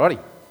Righty.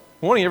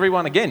 Morning,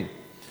 everyone, again.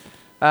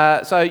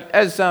 As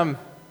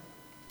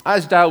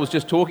Dale was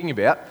just talking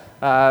about,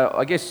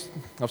 I guess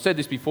I've said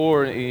this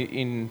before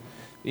in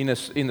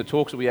the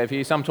talks that we have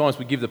here. Sometimes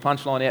we give the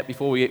punchline out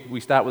before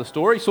we start with a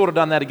story. Sort of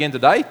done that again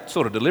today,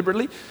 sort of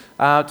deliberately.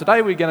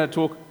 Today we're going to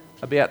talk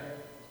about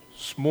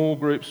small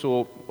groups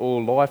or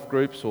life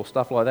groups or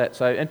stuff like that.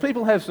 And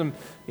people have some,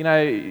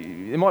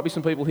 there might be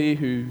some people here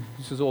who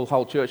this is all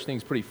whole church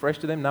thing's pretty fresh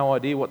to them, no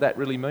idea what that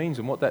really means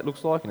and what that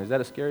looks like, and is that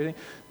a scary thing?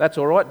 That's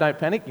all right, don't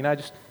panic,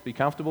 just be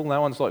comfortable.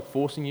 No one's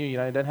forcing you, you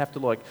don't have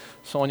to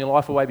sign your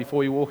life away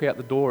before you walk out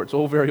the door. It's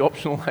all very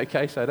optional,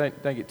 okay? So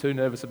don't get too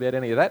nervous about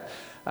any of that.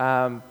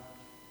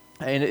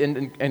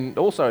 And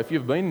also, if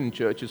you've been in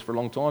churches for a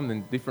long time,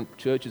 then different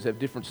churches have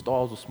different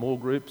styles of small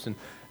groups. And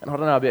I don't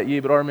know about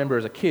you, but I remember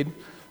as a kid,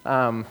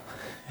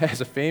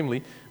 as a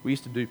family, we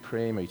used to do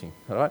prayer meeting,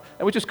 all right?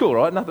 Which is cool,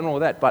 right? Nothing wrong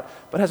with that. But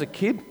as a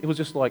kid, it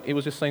just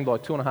seemed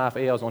like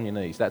 2.5 hours on your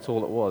knees. That's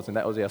all it was, and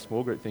that was our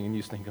small group thing. And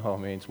you just think, oh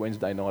man, it's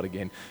Wednesday night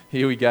again.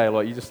 Here we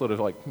go. You just sort of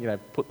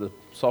put the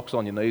socks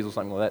on your knees or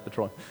something like that to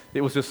try.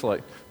 It was just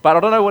but I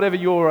don't know whatever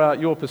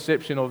your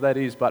perception of that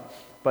is, but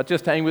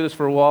just hang with us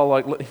for a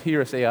while, hear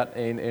us out,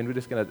 and we're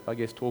just going to, I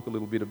guess, talk a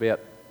little bit about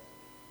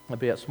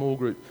small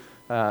group,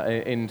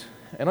 and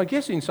I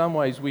guess in some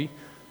ways we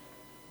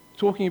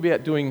talking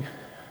about doing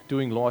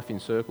life in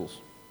circles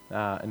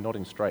and not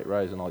in straight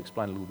rows, and I'll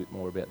explain a little bit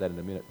more about that in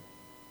a minute.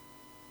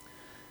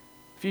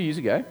 A few years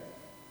ago,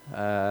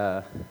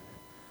 it's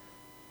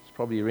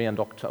probably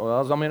around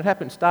October.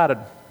 It started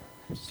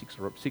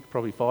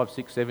probably 5,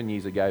 6, 7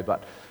 years ago,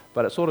 but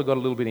it sort of got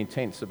a little bit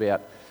intense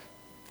about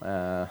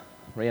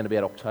around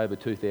about October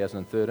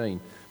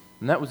 2013,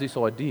 and that was this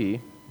idea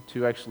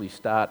to actually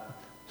start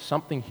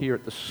something here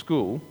at the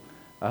school,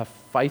 a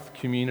faith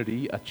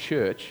community, a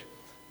church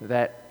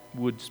that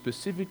would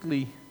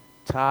specifically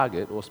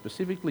target or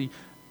specifically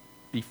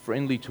be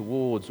friendly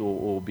towards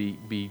or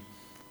be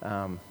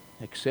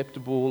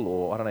acceptable,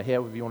 or I don't know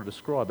however you want to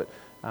describe it,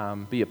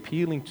 be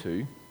appealing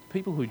to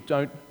people who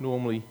don't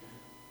normally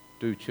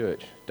do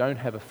church, don't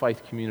have a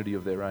faith community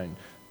of their own.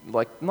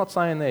 Not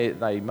saying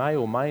they may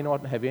or may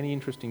not have any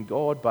interest in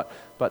God, but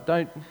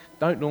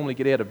don't normally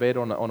get out of bed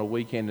on a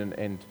weekend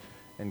and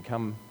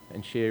come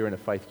and share in a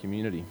faith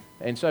community.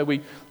 And so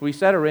we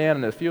sat around,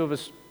 and a few of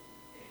us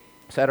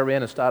sat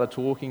around and started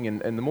talking,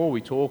 and the more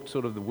we talked,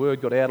 sort of the word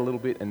got out a little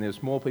bit, and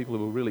there's more people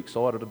who were really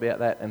excited about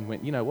that and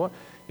went, you know what,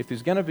 if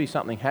there's going to be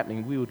something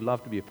happening, we would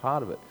love to be a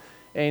part of it.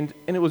 And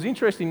it was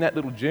interesting, that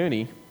little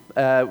journey.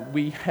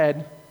 We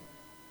had,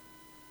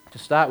 to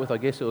start with, I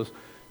guess it was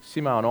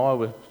Simo and I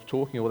were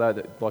talking,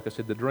 although, like I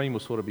said, the dream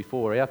was sort of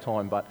before our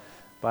time, but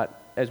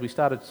as we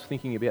started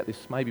thinking about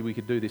this, maybe we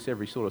could do this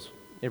every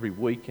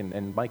week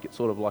and make it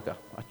sort of like a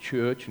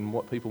church and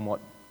what people might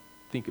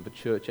think of a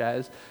church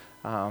as.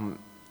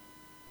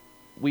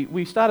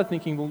 We started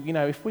thinking, well,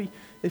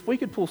 if we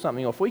could pull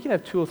something off, we could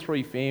have 2 or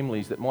 3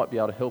 families that might be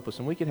able to help us,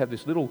 and we could have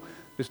this little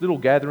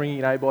gathering.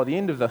 By the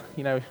end of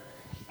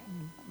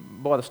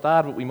by the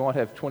start of it, we might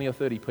have 20 or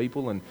 30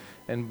 people, and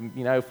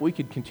if we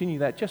could continue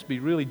that, just be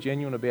really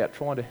genuine about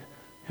trying to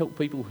help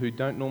people who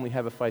don't normally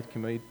have a faith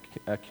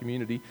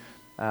community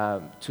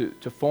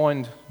to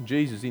find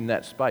Jesus in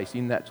that space,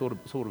 in that sort of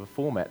a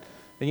format.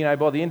 And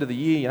by the end of the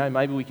year,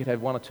 maybe we could have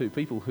 1 or 2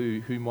 people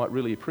who might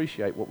really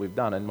appreciate what we've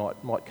done and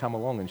might come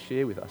along and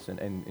share with us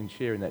and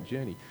share in that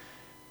journey.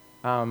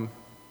 And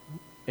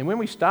when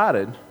we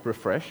started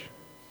Refresh,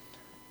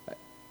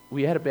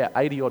 we had about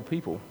 80 odd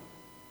people.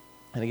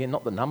 And again,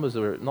 not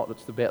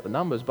it's about the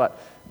numbers,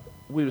 but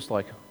we were just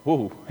like,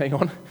 whoa, hang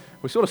on.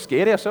 We sort of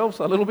scared ourselves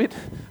a little bit.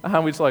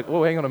 We're just like,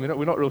 whoa, hang on a minute,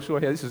 we're not real sure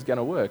how this is going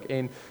to work.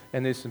 And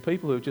there's some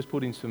people who have just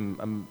put in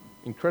some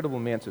incredible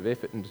amounts of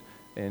effort and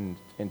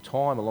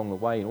time along the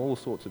way in all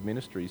sorts of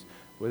ministries,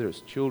 whether it's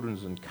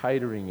children's and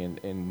catering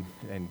and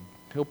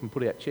helping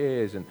put out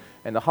chairs and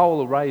the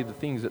whole array of the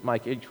things that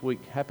make each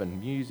week happen,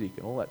 music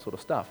and all that sort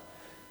of stuff.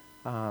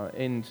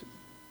 And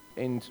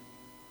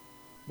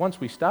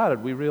once we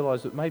started, we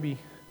realised that maybe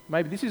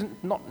this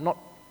isn't not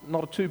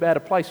a too bad a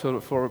place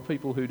for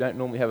people who don't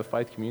normally have a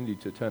faith community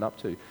to turn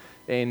up to.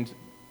 And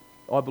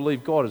I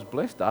believe God has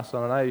blessed us,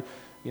 and I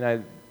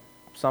know,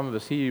 some of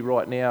us here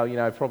right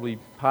now, probably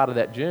part of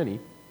that journey.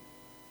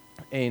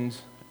 And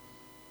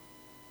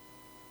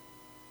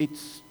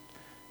it's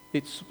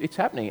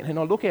happening. And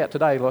I look out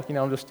today,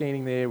 I'm just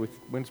standing there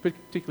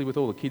particularly with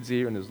all the kids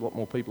here, and there's a lot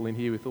more people in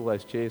here with all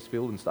those chairs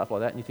filled and stuff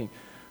like that, and you think,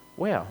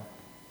 wow,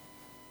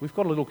 we've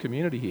got a little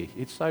community here.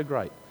 It's so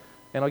great.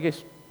 And I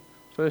guess,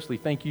 firstly,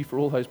 thank you for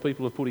all those people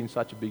who have put in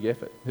such a big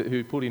effort,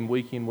 who put in,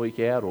 week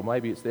out, or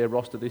maybe it's their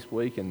roster this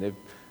week, and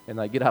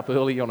they get up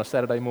early on a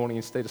Saturday morning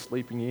instead of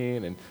sleeping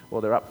in,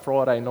 or they're up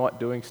Friday night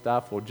doing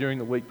stuff, or during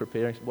the week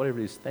preparing, whatever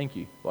it is, thank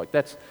you.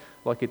 It's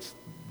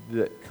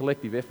the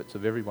collective efforts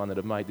of everyone that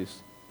have made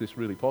this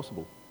really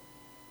possible.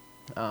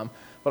 But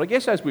I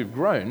guess as we've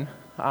grown,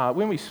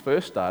 when we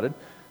first started,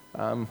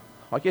 I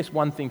guess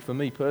one thing for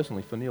me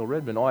personally, for Neil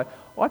Redmond,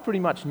 I pretty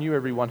much knew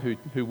everyone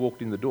who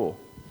walked in the door.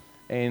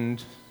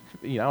 And,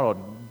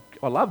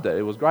 I loved it.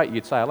 It was great.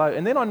 You'd say hello.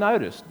 And then I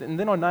noticed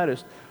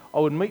I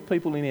would meet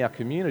people in our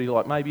community,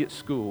 like maybe at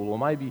school or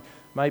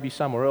maybe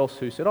somewhere else,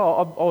 who said,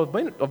 "Oh,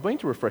 I've been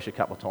to Refresh a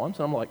couple of times."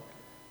 And I'm like,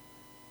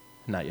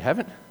 "No, you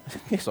haven't."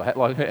 Yes, I have.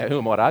 Like,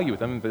 who might argue with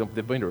them?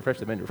 They've been to Refresh,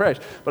 they've been to Refresh.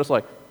 But it's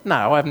like,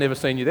 no, I've never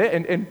seen you there.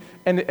 And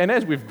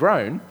as we've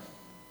grown,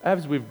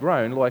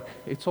 like,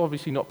 it's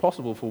obviously not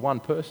possible for one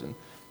person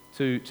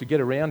to get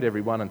around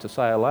everyone and to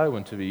say hello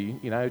and to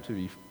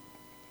be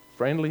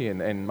friendly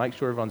and make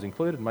sure everyone's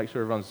included, and make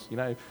sure everyone's,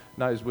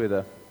 knows where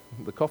the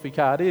coffee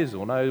cart is,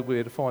 or know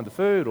where to find the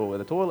food, or where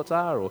the toilets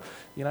are, or,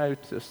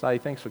 to say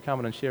thanks for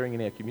coming and sharing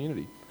in our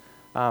community.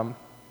 And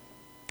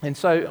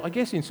so I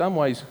guess in some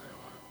ways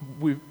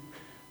we've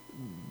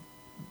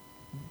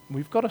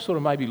got to sort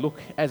of maybe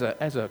look as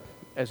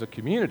a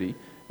community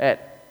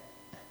at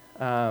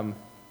how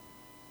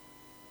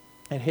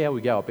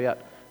we go about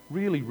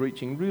really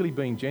reaching, really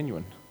being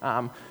genuine.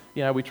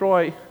 We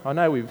try. I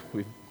know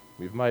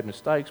we've made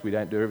mistakes. We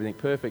don't do everything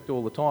perfect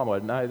all the time. I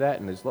know that,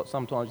 and there's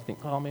sometimes you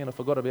think, oh man, I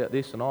forgot about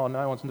this, and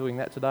no one's doing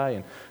that today,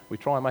 and we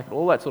try and make it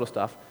all that sort of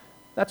stuff.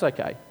 That's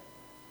okay.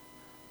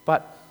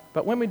 But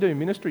when we do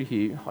ministry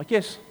here, I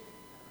guess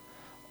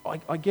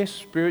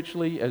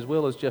spiritually as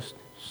well as just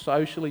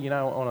socially,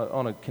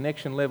 on a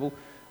connection level,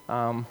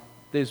 I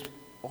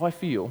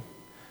feel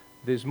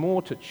there's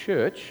more to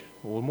church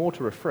or more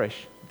to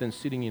Refresh than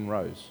sitting in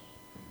rows,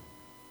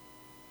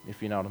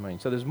 if you know what I mean.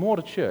 So there's more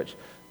to church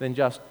than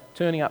just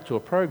turning up to a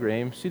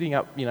program, sitting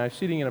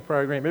in a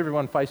program.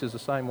 Everyone faces the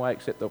same way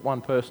except that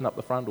one person up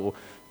the front, or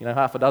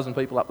half a dozen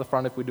people up the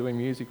front if we're doing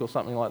music or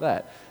something like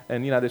that.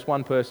 And there's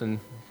one person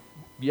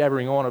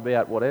yabbering on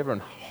about whatever,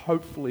 and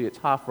hopefully it's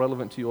half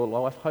relevant to your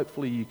life.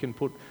 Hopefully you can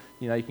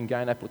you can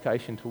gain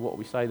application to what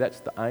we say. That's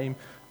the aim.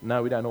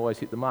 No, we don't always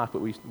hit the mark,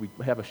 but we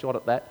have a shot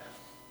at that.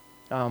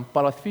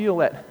 But I feel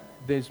that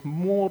there's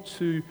more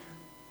to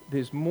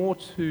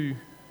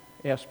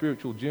our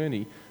spiritual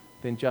journey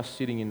than just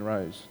sitting in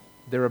rows.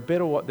 There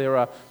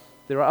are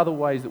other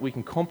ways that we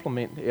can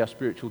complement our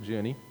spiritual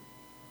journey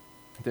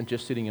than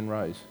just sitting in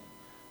rows,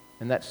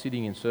 and that's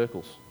sitting in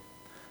circles.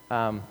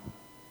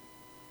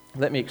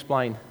 Let me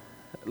explain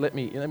what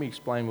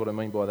I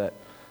mean by that.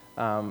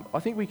 I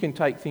think we can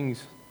take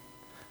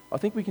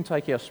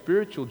our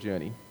spiritual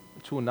journey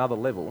to another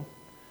level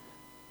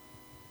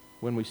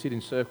when we sit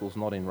in circles,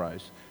 not in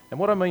rows. And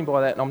what I mean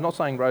by that, and I'm not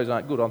saying rows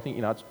aren't good. I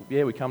think,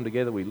 we come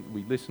together, we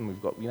listen,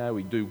 we've got,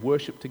 we do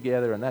worship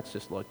together, and that's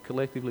just like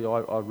collectively,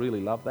 I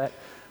really love that.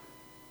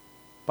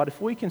 But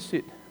if we can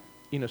sit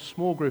in a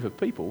small group of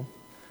people,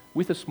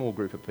 with a small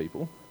group of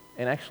people,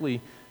 and actually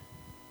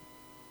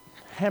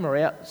hammer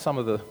out some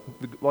of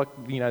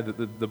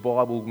the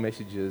Bible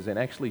messages, and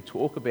actually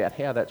talk about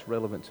how that's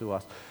relevant to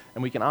us,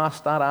 and we can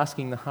start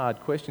asking the hard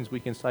questions, we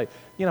can say,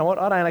 I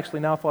don't actually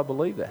know if I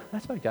believe that.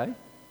 That's okay.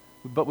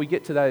 But we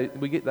get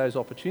those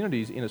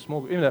opportunities in a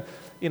small,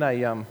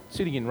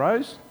 sitting in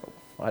rows.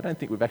 I don't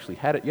think we've actually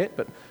had it yet,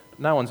 but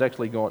no one's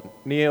actually gone,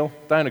 Neil,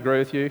 don't agree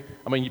with you.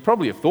 I mean, you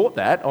probably have thought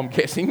that, I'm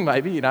guessing,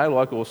 maybe,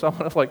 or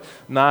someone else like,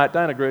 no,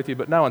 don't agree with you,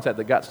 but no one's had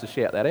the guts to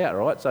shout that out,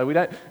 right? So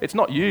it's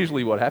not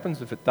usually what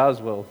happens. If it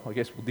does, well, I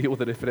guess we'll deal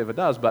with it if it ever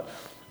does. But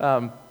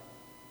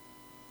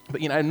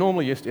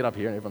normally you stand up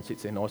here and everyone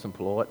sits there nice and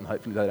polite, and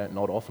hopefully they don't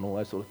nod off and all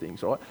those sort of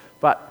things, right?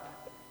 But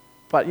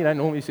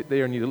normally you sit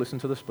there and you listen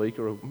to the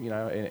speaker, or,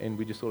 and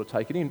we just sort of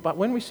take it in. But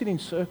when we sit in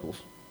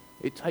circles,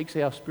 it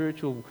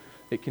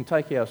can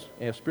take our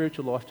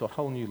spiritual life to a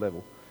whole new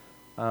level.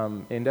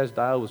 And as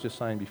Dale was just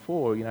saying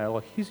before,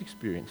 like his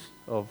experience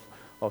of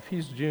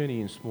his journey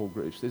in small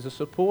groups, there's a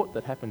support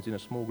that happens in a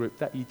small group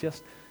that you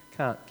just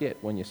can't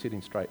get when you sit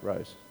in straight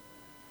rows.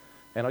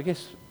 And I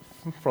guess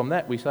from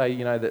that we say,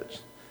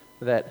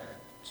 that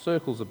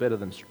circles are better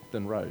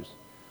than rows.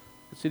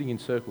 But sitting in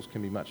circles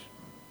can be much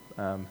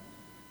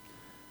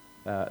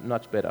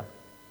better.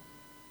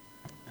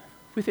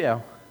 With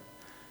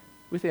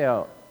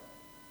our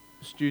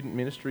student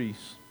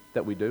ministries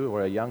that we do,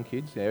 or our young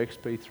kids, our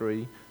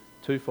XP3,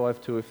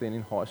 252 if they're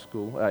in high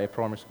school,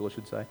 primary school I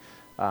should say,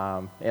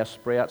 our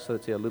Sprouts, so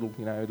that's our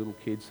little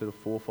kids, sort of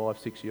 4, 5,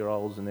 6 year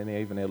olds, and then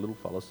even our little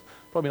fellas.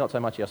 Probably not so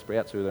much our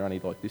Sprouts who are only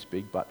like this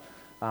big, but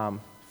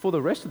for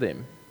the rest of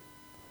them,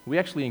 we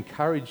actually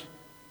encourage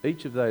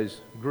each of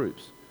those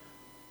groups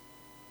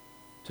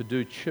to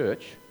do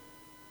church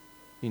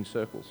in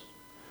circles.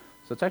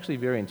 So it's actually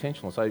very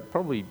intentional. So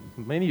probably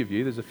many of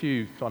you, there's a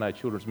few, I know,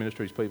 children's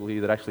ministries people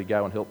here that actually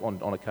go and help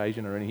on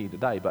occasion or in here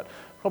today, but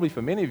probably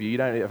for many of you, you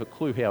don't have a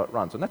clue how it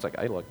runs, and that's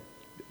okay, like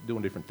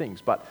doing different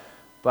things. But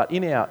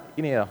in our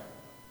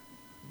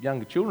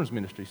younger children's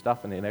ministry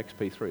stuff and in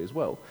XP3 as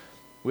well,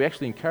 we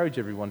actually encourage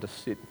everyone to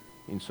sit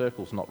in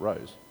circles, not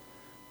rows,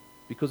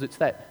 because it's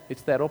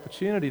that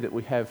opportunity that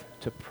we have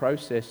to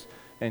process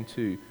and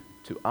to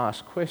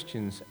ask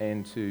questions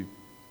and to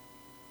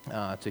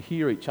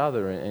hear each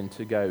other and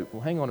to go,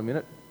 well, hang on a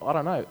minute, I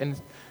don't know. And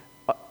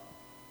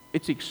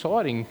it's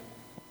exciting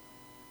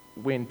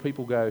when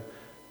people go,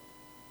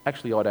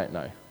 actually, I don't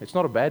know. It's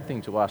not a bad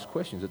thing to ask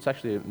questions. It's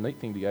actually a neat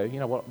thing to go, you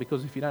know what,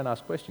 because if you don't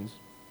ask questions,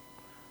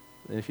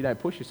 And if you don't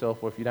push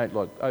yourself, or if you don't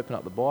like open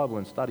up the Bible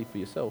and study for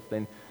yourself,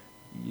 then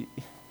you're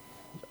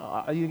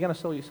going to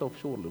sell yourself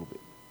short a little bit.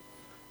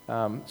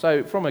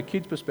 So from a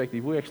kid's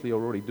perspective, we're actually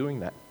already doing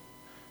that.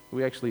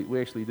 We actually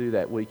do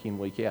that week in,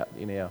 week out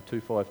in our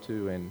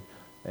 252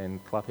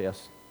 and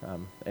Clubhouse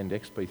and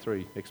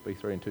XP3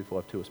 and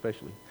 252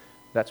 especially.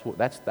 That's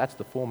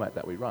the format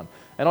that we run.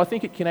 And I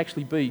think it can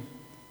actually be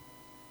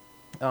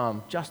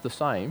just the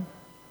same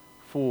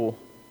for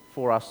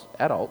us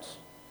adults,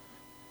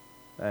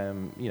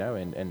 and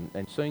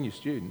senior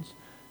students,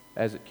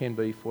 as it can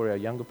be for our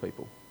younger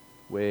people,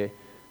 where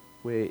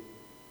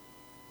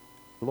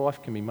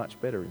life can be much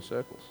better in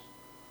circles.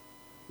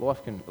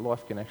 Life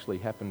can actually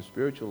happen.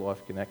 Spiritual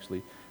life can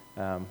actually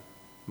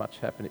much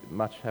happen.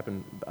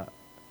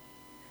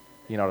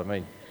 You know what I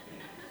mean?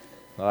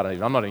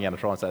 I'm not even going to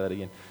try and say that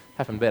again.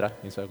 Happen better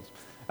in circles.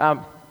 A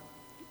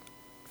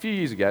few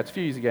years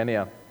ago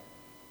now,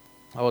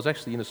 I was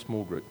actually in a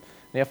small group.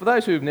 Now, for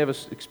those who have never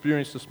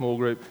experienced a small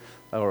group,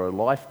 or a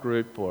life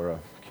group, or a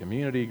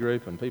community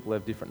group, and people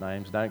have different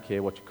names, don't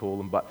care what you call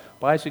them, but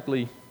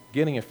basically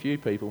getting a few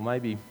people,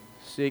 maybe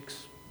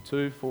 6,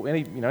 2, 4,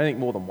 anything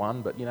more than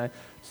one, but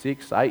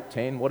 6, 8,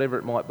 10, whatever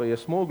it might be, a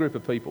small group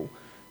of people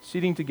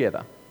sitting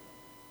together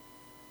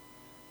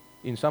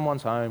in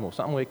someone's home or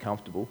somewhere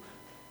comfortable,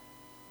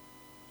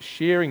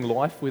 sharing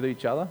life with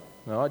each other,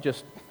 right?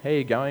 Just how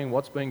you going,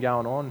 what's been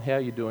going on, how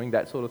you doing,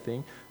 that sort of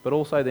thing, but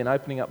also then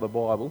opening up the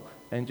Bible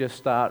and just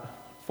start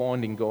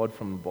finding God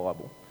from the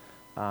Bible.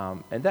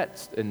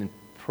 And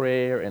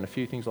prayer and a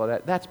few things like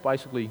that. That's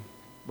basically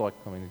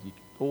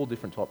all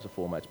different types of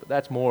formats, but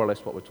that's more or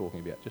less what we're talking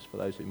about, just for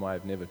those who may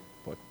have never,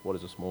 what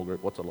is a small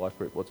group, what's a life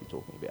group, what's he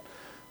talking about,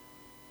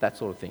 that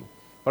sort of thing.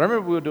 But I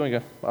remember we were doing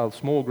a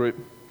small group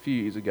a few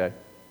years ago,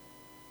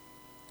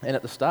 and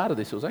at the start of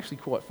this, it was actually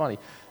quite funny.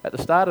 At the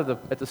start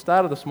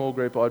of the small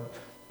group, I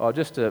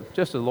just to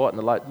lighten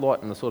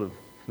the sort of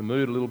the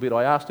mood a little bit,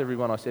 I asked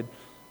everyone, I said,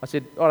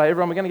 all right,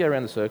 everyone, we're going to go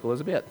around the circle.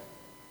 There's about,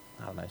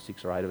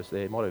 6 or 8 of us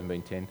there, it might have even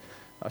been 10.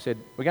 I said,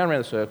 we're going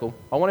around the circle.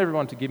 I want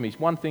everyone to give me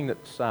one thing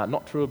that's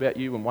not true about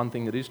you and one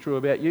thing that is true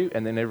about you,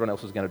 and then everyone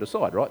else is going to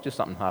decide, right? Just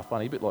something half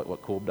funny, a bit like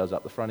what Corb does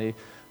up the front here,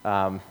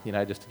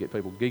 just to get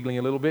people giggling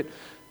a little bit.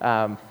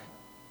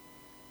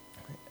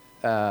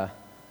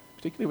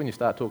 Particularly when you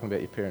start talking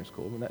about your parents,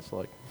 Corb, and that's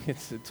like,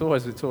 it's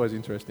always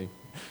interesting.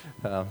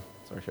 Sorry,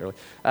 Shirley.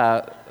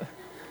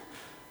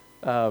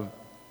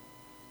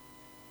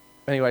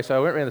 Anyway, so I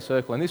went around the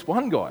circle, and this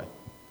one guy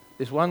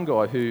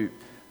who,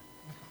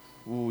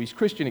 his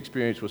Christian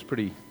experience was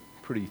pretty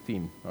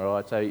thin, all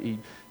right? So he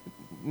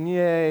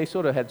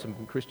sort of had some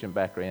Christian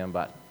background,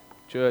 but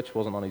church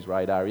wasn't on his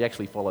radar. He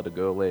actually followed a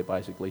girl there,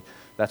 basically.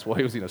 That's why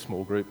he was in a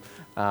small group,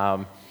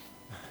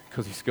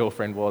 because his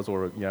girlfriend was,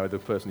 or the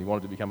person he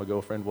wanted to become a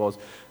girlfriend was.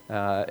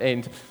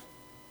 And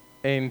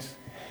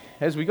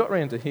as we got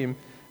round to him,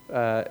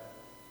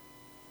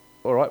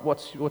 all right,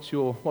 what's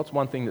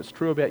one thing that's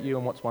true about you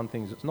and what's one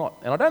thing that's not?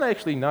 And I don't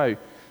actually know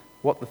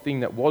what the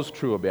thing that was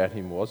true about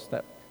him was,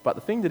 but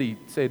the thing that he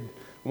said,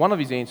 one of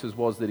his answers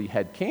was that he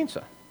had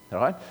cancer, all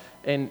right?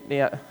 And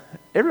now,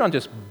 everyone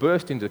just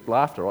burst into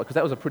laughter, right? Because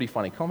that was a pretty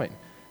funny comment.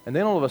 And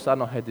then all of a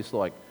sudden I had this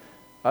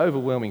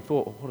overwhelming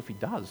thought, what if he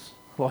does?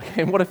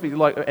 And what if he,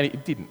 and he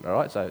didn't, all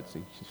right? So it's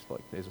just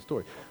there's a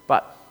story.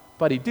 But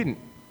he didn't.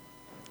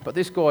 But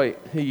this guy,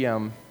 he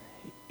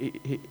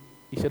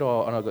said,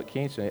 oh, and I got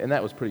cancer, and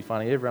that was pretty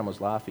funny. Everyone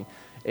was laughing.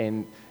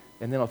 And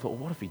then I thought,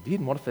 well, what if he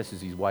didn't? What if this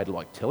is his way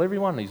to tell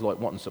everyone? And he's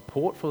wanting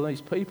support for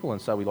these people.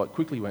 And so we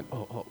quickly went,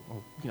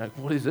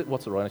 what is it?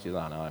 What's the right? And she said,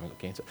 oh, no, I haven't got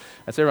cancer.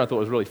 And so everyone thought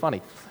it was really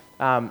funny.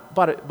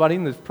 But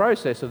in the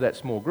process of that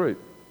small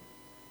group,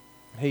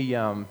 he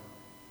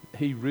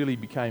really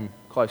became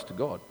close to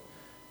God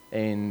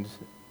and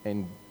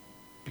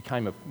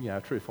became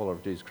a true follower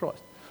of Jesus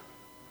Christ.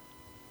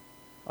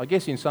 I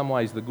guess in some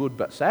ways the good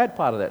but sad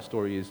part of that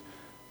story is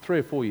 3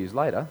 or 4 years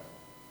later,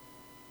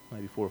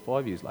 maybe 4 or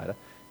 5 years later,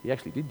 he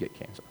actually did get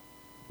cancer.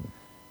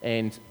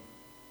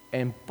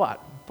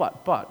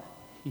 But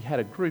he had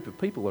a group of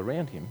people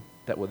around him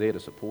that were there to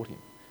support him.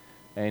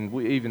 And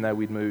even though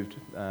we'd moved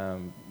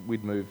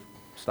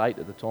state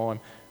at the time,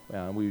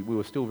 we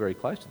were still very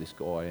close to this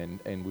guy,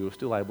 and we were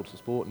still able to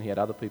support, and he had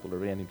other people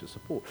around him to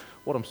support.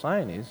 What I'm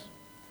saying is,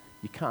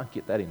 you can't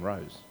get that in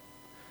rows.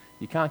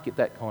 You can't get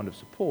that kind of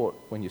support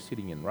when you're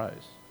sitting in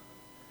rows.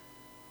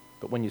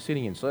 But when you're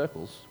sitting in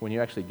circles, when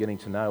you're actually getting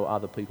to know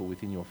other people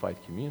within your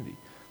faith community,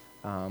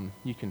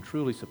 you can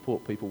truly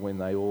support people when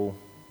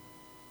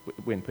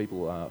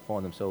people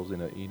find themselves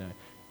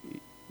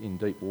in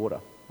deep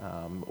water,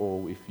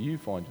 or if you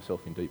find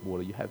yourself in deep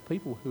water, you have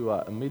people who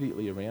are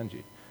immediately around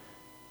you.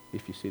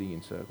 If you're sitting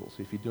in circles,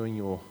 if you're doing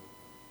your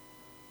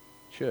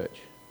church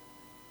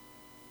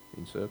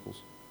in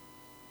circles.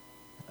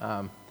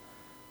 I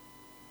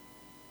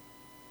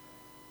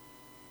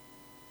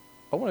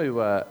want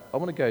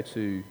to go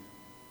to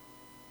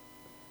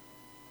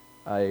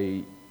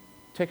a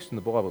text in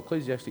the Bible,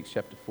 Ecclesiastes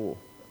chapter 4.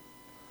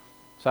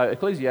 So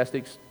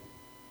Ecclesiastes,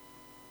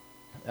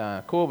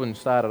 Corbin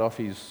started off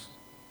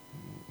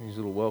his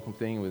little welcome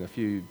thing with a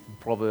few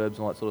proverbs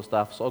and all that sort of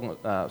stuff.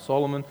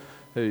 Solomon,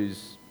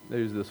 who's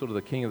the sort of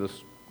the king of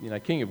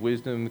king of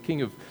wisdom, the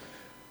king of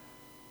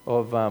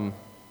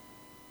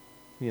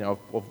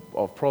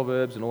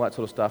proverbs and all that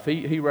sort of stuff.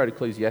 He wrote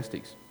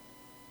Ecclesiastes,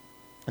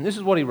 and this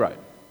is what he wrote: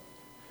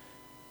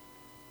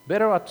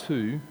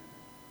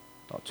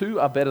 two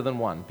are better than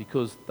one,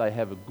 because they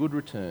have a good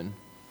return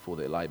for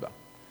their labour.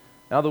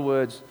 In other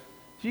words,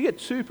 if you get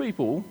two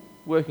people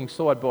working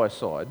side by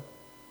side,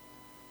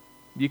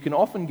 you can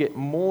often get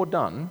more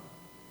done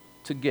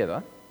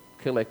together,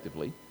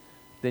 collectively,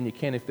 than you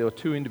can if there were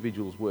two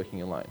individuals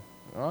working alone.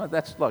 All right?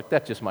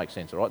 That just makes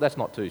sense, all right? That's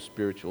not too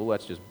spiritual,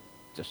 that's just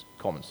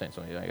common sense.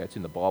 It's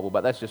in the Bible,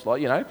 but that's just so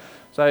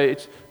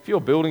if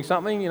you're building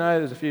something,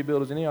 there's a few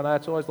builders in here, I know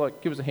it's always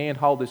like, give us a hand,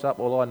 hold this up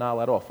while I nail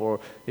that off. Or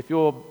if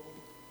you're,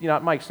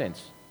 it makes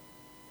sense.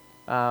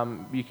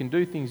 You can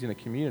do things in a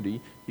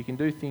community, you can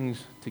do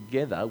things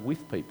together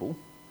with people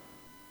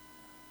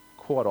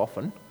quite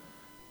often,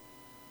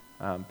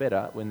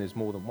 better when there's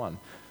more than one.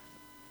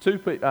 Two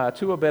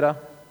are better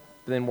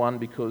than one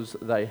because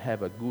they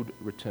have a good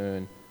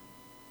return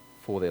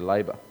for their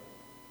labour.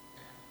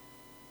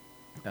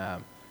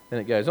 Then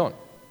it goes on.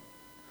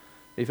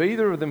 If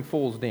either of them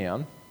falls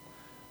down,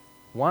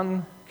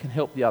 one can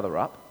help the other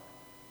up,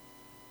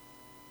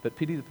 but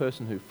pity the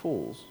person who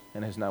falls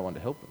and has no one to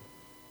help them.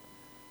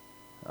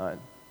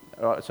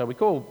 All right, so we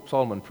call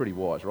Solomon pretty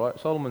wise, right?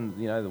 Solomon,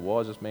 the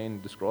wisest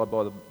man, described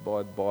by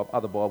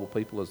other Bible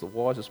people as the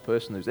wisest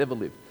person who's ever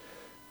lived.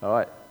 All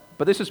right,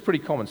 but this is pretty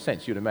common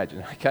sense, you'd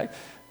imagine. Okay,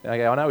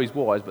 I know he's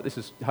wise, but this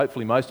is,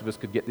 hopefully most of us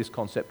could get this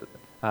concept,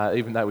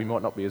 even though we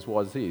might not be as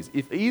wise as he is.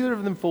 If either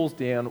of them falls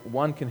down,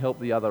 one can help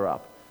the other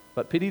up,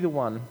 but pity the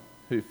one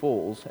who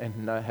falls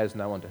and has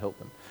no one to help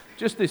them.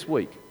 Just this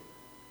week,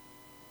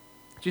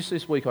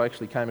 I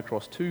actually came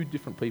across two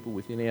different people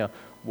within our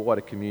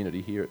wider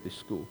community here at this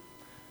school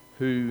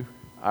who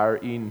are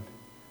in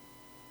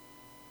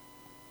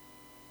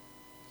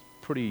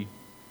pretty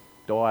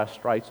dire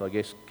straits, I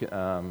guess,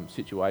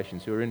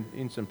 situations, who are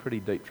in some pretty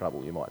deep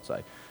trouble, you might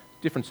say.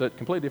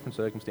 Completely different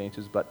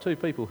circumstances, but two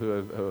people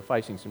who are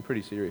facing some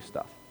pretty serious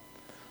stuff.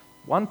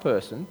 One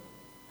person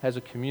has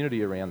a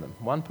community around them.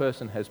 One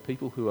person has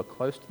people who are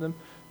close to them,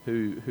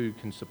 who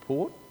can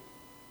support,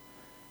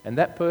 and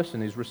that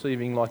person is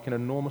receiving like an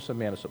enormous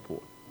amount of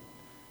support.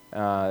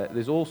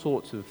 There's all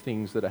sorts of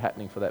things that are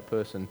happening for that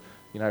person,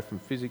 from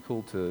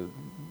physical to,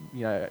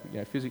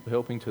 physical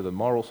helping to the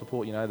moral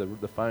support,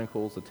 the phone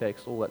calls, the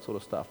texts, all that sort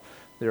of stuff.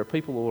 There are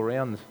people all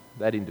around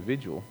that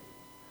individual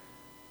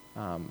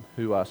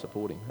who are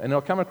supporting. And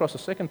I'll come across a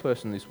second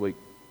person this week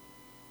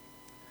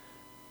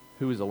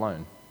who is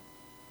alone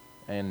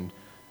and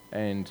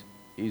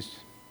is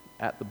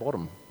at the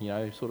bottom,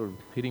 sort of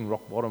hitting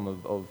rock bottom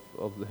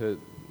of her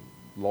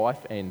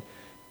life, and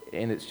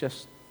it's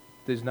just,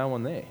 there's no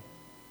one there.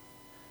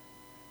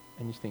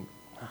 And you think,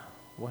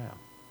 wow,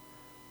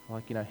 how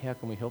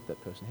can we help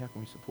that person? How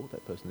can we support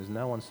that person? There's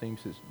no one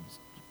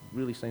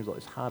really seems like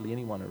there's hardly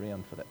anyone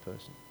around for that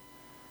person.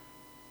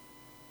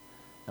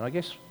 And I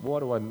guess, why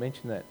do I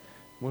mention that?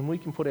 When we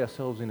can put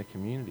ourselves in a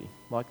community,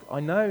 like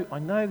I know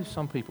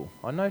some people,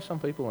 and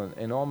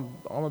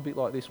I'm a bit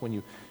like this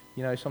when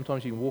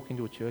sometimes you can walk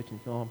into a church and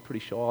you go, I'm pretty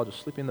shy, I'll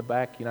just slip in the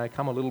back,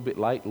 come a little bit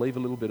late, leave a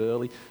little bit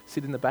early,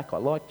 sit in the back. I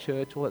like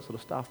church, all that sort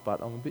of stuff,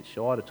 but I'm a bit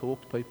shy to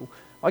talk to people.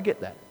 I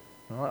get that.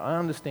 Right? I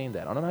understand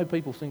that. I know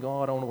people think,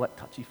 I don't want all that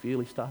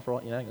touchy-feely stuff,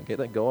 right? I get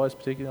that, guys,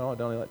 particularly, I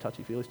don't want that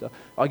touchy-feely stuff.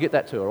 I get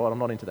that too, all right? I'm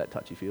not into that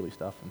touchy-feely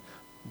stuff, and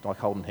like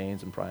holding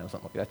hands and praying or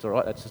something like that. That's all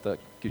right. That's just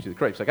gives you the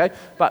creeps, okay?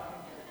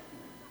 But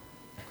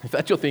if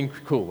that's your thing,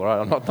 cool, all right?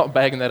 I'm not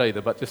bagging that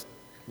either, but just,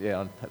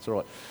 that's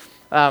all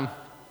right.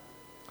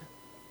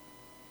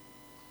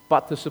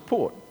 But the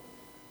support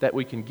that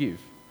we can give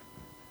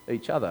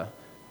each other,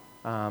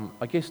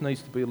 I guess,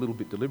 needs to be a little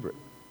bit deliberate.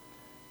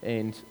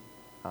 And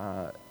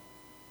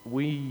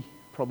we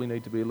probably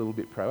need to be a little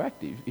bit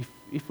proactive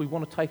if we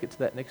want to take it to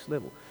that next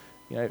level.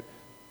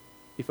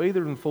 If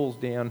either of them falls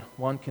down,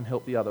 one can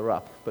help the other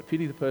up, but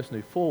pity the person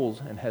who falls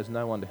and has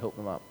no one to help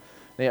them up.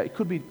 Now, this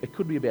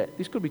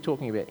could be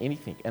talking about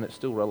anything, and it's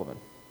still relevant,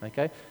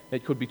 okay?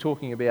 It could be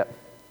talking about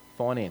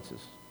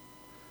finances.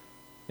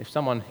 If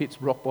someone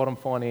hits rock bottom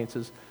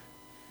finances,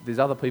 there's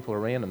other people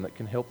around them that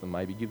can help them,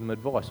 maybe give them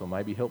advice, or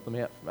maybe help them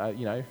out,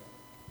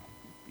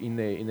 in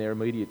their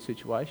immediate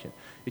situation.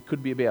 It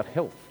could be about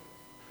health.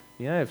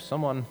 If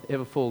someone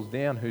ever falls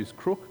down who's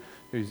crook,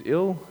 who's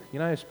ill,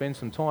 spends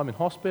some time in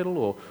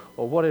hospital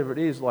or whatever it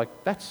is, like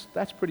that's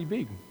pretty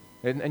big.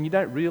 And you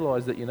don't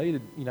realise that you need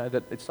it,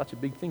 that it's such a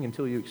big thing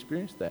until you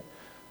experience that.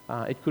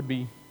 It could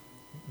be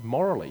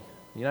morally.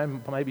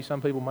 Maybe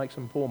some people make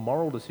some poor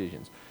moral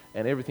decisions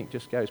and everything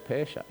just goes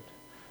pear-shaped.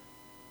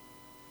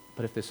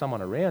 But if there's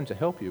someone around to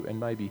help you and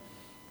maybe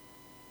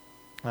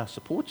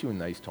support you in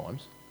these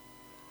times,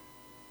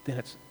 then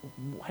it's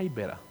way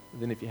better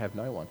than if you have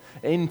no one.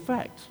 In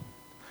fact,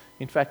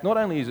 not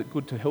only is it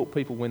good to help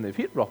people when they've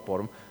hit rock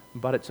bottom,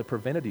 but it's a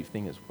preventative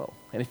thing as well.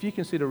 And if you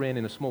can sit around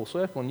in a small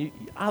circle and you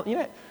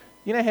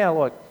know how,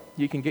 like,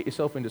 you can get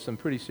yourself into some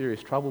pretty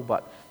serious trouble,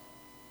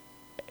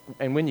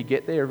 and when you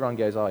get there, everyone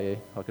goes, oh yeah,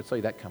 I could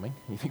see that coming.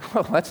 And you think,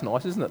 well, that's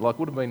nice, isn't it? Like,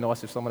 would have been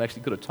nice if someone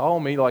actually could have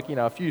told me, like,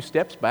 a few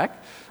steps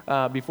back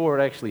before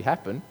it actually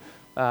happened,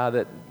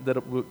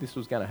 this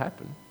was going to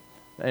happen.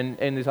 And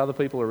there's other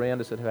people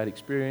around us that have had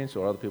experience,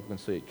 or other people can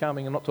see it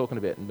coming. I'm not talking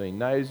about being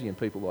nosy and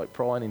people like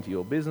prying into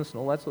your business and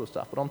all that sort of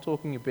stuff, but I'm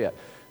talking about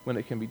when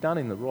it can be done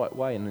in the right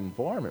way, in an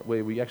environment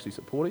where we actually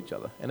support each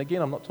other. And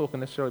again, I'm not talking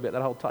necessarily about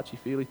that whole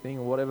touchy-feely thing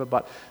or whatever,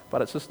 but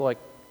it's just like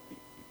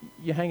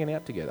you're hanging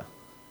out together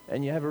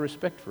and you have a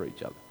respect for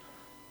each other.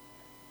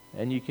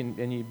 And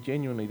you're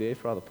genuinely there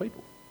for other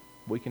people.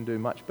 We can do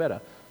much better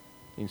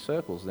in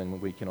circles than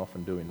we can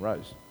often do in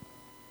rows.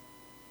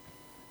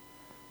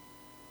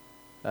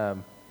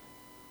 I'll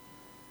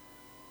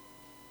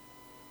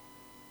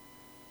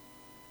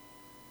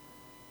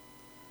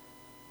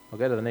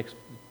go to the next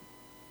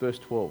verse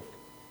 12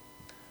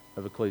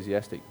 of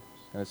Ecclesiastes,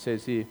 and it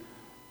says here,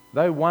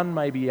 though one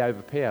may be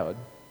overpowered,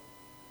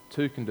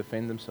 two can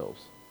defend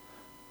themselves.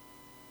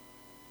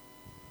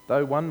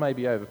 Though one may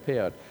be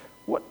overpowered.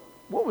 What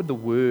would the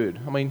word,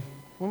 I mean,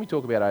 when we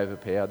talk about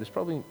overpowered, there's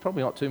probably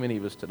not too many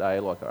of us today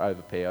like are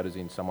overpowered as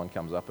in someone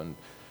comes up and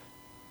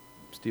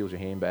steals your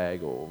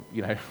handbag or,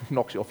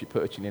 knocks you off your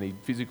perch in any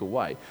physical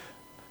way.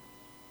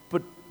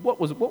 But what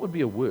would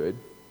be a word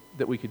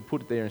that we could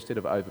put there instead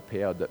of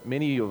overpowered that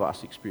many of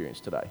us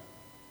experience today?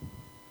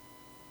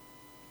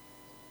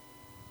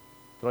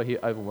 Did I hear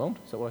overwhelmed?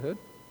 Is that what I heard?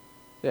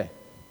 Yeah.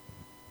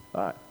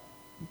 All right.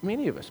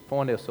 Many of us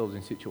find ourselves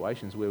in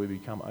situations where we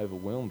become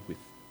overwhelmed with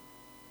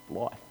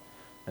life.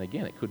 And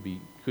again, it could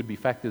be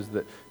factors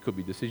that could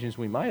be decisions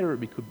we made, or it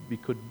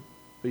could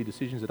be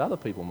decisions that other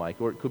people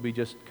make, or it could be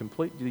just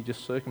completely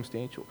just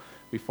circumstantial.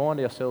 We find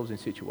ourselves in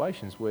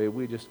situations where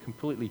we're just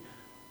completely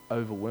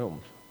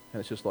overwhelmed, and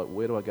it's just like,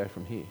 where do I go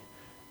from here?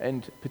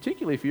 And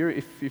particularly if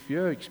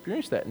you're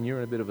experienced that and you're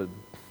in a bit of a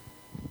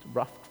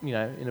rough, in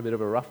a bit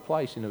of a rough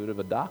place, in a bit of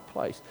a dark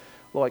place,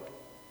 like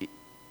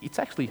it's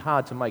actually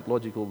hard to make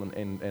logical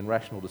and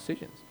rational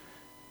decisions.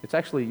 It's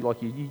actually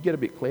like you get a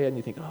bit clouded and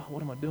you think, oh,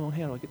 what am I doing?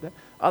 How do I get that?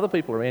 Other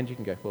people around you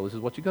can go, well, this is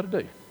what you've got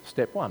to do.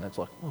 Step one. It's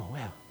like, oh,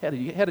 wow, how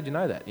did you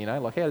know that?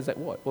 Like, how does that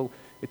work? Well,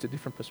 it's a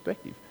different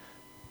perspective.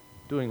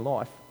 Doing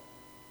life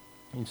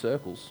in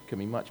circles can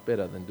be much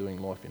better than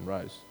doing life in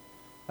rows.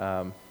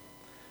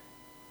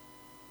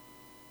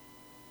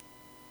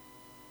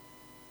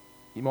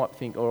 You might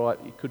think, all right,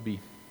 it could be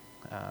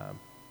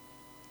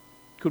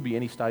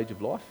any stage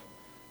of life.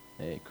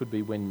 It could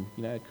be when,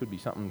 it could be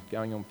something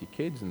going on with your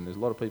kids, and there's a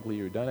lot of people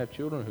here who don't have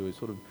children, who are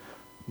sort of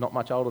not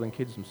much older than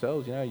kids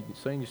themselves,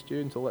 senior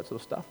students, all that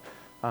sort of stuff.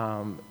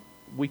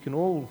 We can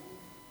all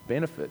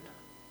benefit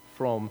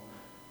from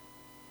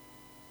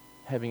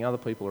having other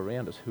people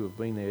around us who have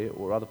been there,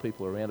 or other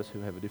people around us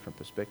who have a different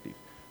perspective.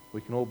 We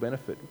can all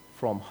benefit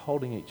from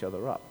holding each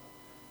other up.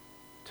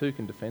 Two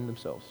can defend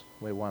themselves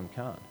where one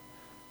can't.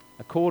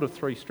 A cord of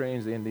 3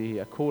 strands, the end of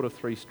here, a cord of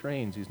 3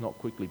 strands is not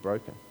quickly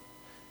broken.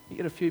 You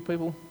get a few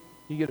people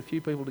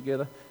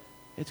together,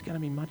 it's going to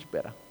be much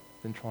better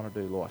than trying to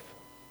do life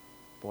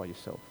by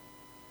yourself.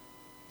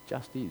 It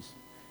just is.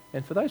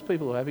 And for those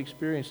people who have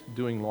experienced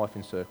doing life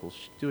in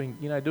circles, doing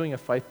a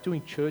faith,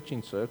 doing church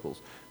in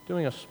circles,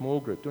 doing a small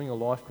group, doing a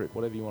life group,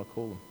 whatever you want to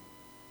call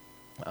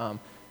them.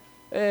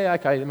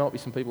 Okay, there might be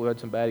some people who had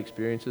some bad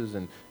experiences,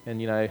 and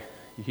you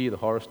hear the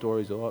horror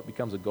stories, it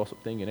becomes a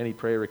gossip thing, and any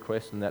prayer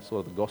requests and that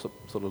sort of the gossip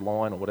sort of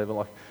line or whatever,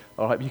 like,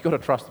 all right, you've got to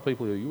trust the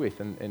people who you're with,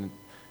 and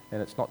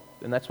it's not,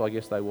 and that's why I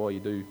guess why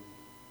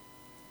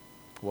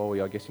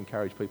we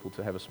encourage people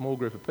to have a small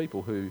group of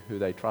people who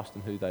they trust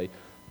and who they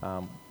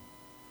want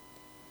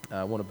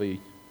to be,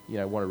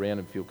 want around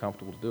and feel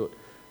comfortable to do it.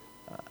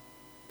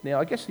 Now,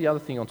 I guess the other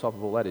thing on top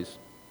of all that is,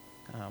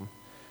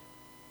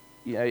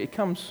 when it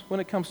comes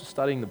to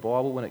studying the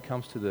Bible, when it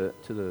comes to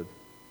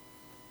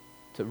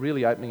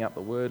really opening up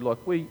the Word, like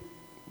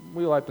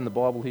we'll open the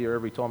Bible here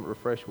every time at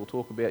Refresh. We'll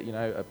talk about,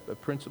 a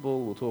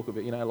principle. We'll talk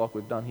about, like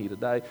we've done here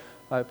today.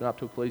 Open up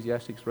to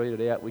Ecclesiastes, read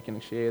it out. We can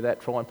share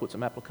that, try and put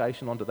some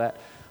application onto that,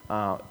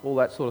 all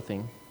that sort of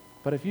thing.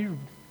 But if you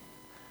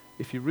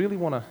really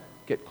want to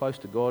get close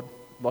to God,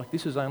 like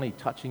this is only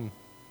scratching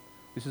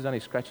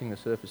the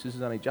surface. This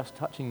is only just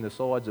touching the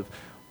sides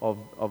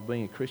of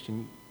being a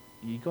Christian.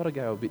 You've got to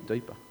go a bit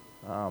deeper.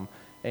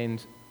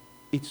 And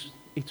it's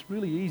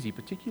really easy,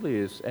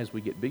 particularly as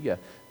we get bigger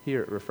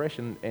here at Refresh,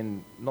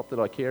 and not that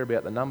I care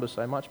about the numbers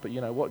so much, but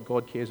you know what?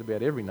 God cares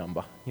about every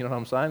number. You know what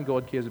I'm saying?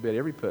 God cares about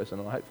every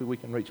person, and hopefully we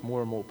can reach more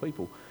and more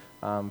people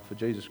for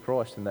Jesus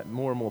Christ, and that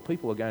more and more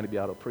people are going to be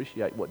able to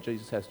appreciate what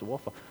Jesus has to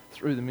offer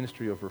through the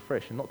ministry of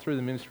Refresh, and not through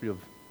the ministry of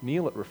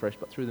Neil at Refresh,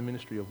 but through the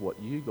ministry of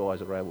what you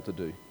guys are able to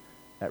do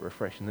at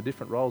Refresh, and the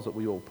different roles that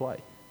we all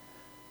play.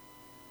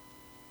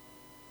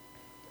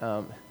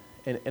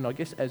 And I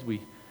guess as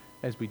we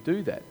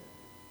do that,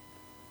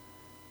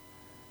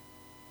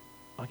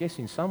 I guess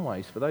in some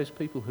ways, for those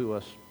people who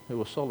are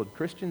solid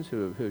Christians,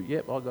 who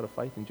yep, I've got a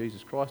faith in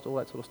Jesus Christ, all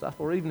that sort of stuff,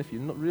 or even if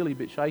you're not really a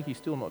bit shaky,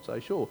 still not so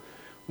sure,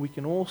 we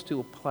can all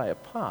still play a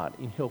part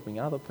in helping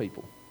other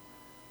people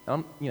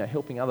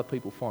helping other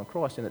people find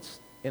Christ, and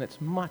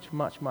it's much,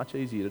 much, much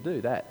easier to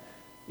do that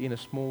in a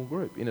small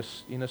group, in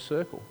a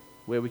circle,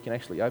 where we can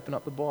actually open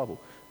up the Bible,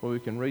 where we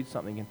can read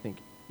something and think,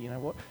 you know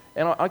what?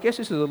 And I guess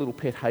this is a little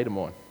pet hate of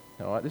mine.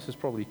 All right, this is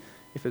probably,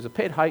 if there's a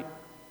pet hate,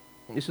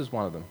 this is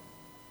one of them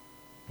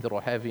that I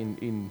have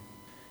in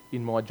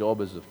my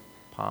job as a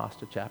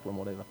pastor, chaplain,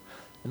 whatever.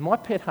 And my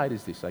pet hate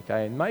is this,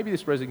 okay? And maybe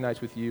this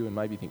resonates with you, and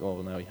maybe you think,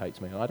 oh no, he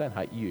hates me. I don't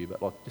hate you,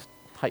 but just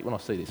hate when I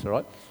see this, all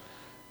right?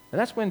 And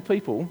that's when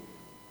people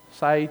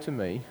say to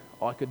me,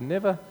 I could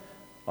never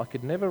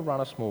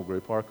run a small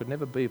group, or I could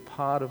never be a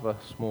part of a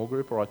small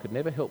group, or I could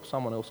never help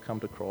someone else come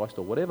to Christ,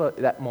 or whatever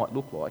that might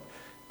look like,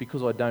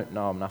 because I don't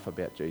know enough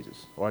about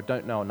Jesus, or I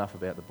don't know enough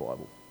about the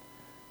Bible.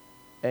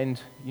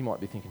 And you might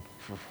be thinking,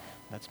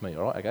 that's me,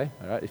 all right, okay,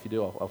 all right, if you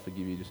do, I'll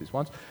forgive you just this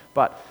once.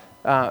 But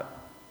like,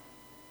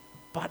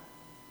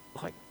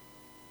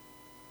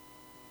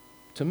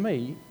 to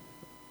me,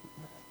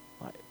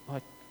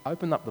 like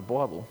open up the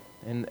Bible,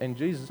 and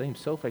Jesus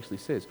himself actually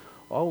says,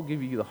 I will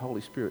give you the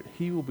Holy Spirit.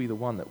 He will be the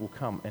one that will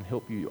come and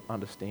help you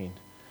understand.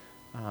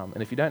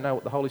 And if you don't know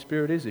what the Holy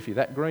Spirit is, if you're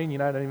that green,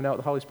 don't even know what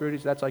the Holy Spirit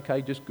is, that's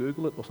okay, just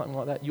Google it or something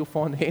like that. You'll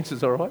find the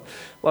answers, all right?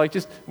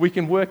 We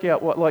can work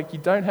out you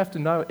don't have to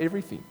know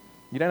everything.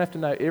 You don't have to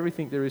know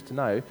everything there is to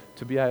know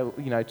to be able,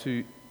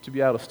 to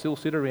be able to still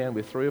sit around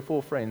with 3 or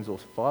 4 friends or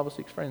 5 or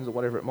 6 friends or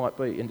whatever it might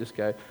be and just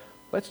go,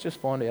 let's just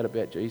find out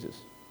about Jesus.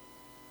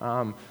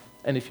 And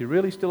if you're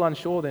really still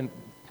unsure, then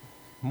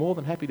more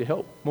than happy to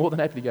help. More than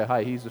happy to go,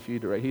 hey, here's a few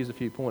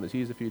pointers,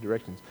 here's a few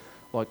directions.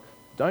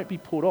 Don't be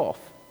put off.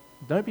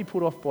 Don't be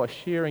put off by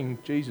sharing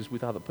Jesus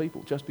with other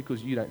people just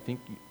because you don't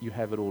think you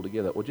have it all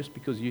together, or just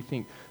because you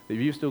think that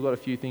you've still got a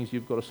few things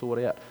you've got to sort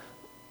out.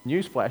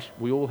 Newsflash,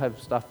 we all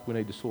have stuff we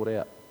need to sort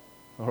out.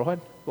 All right?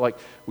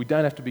 We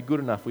don't have to be good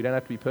enough. We don't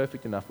have to be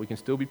perfect enough. We can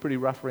still be pretty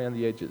rough around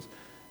the edges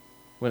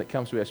when it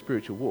comes to our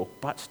spiritual walk,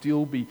 but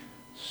still be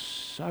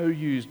so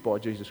used by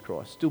Jesus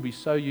Christ, still be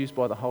so used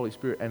by the Holy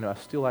Spirit, and are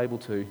still able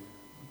to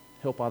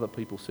help other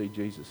people see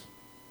Jesus.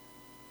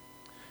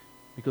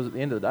 Because at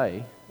the end of the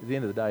day,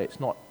 it's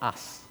not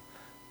us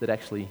that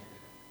actually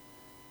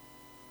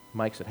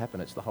makes it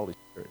happen. It's the Holy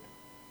Spirit.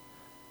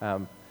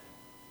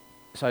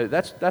 So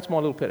that's my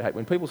little pet hate.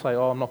 When people say,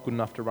 I'm not good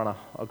enough to run a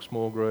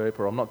small group,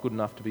 or I'm not good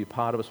enough to be a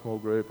part of a small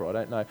group, or I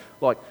don't know.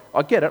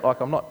 I get it.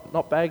 I'm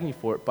not bagging you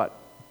for it, but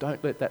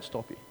don't let that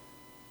stop you.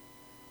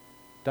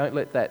 Don't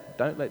let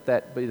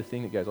that be the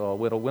thing that goes,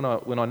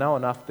 when I know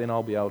enough, then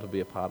I'll be able to be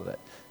a part of that.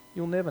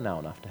 You'll never know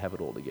enough to have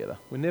it all together.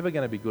 We're never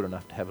going to be good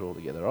enough to have it all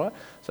together, all right?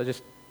 So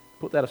just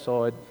put that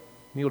aside.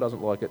 Neil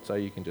doesn't like it, so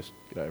you can just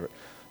get over it.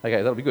 Okay,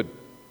 that'll be good.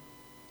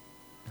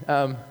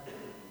 I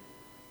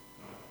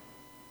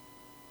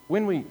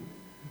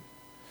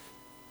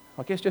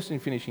guess just in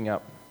finishing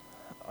up,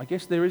 I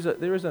guess there is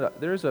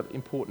an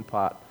important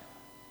part,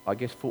 I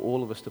guess, for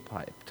all of us to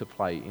play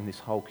in this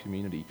whole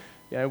community.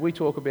 We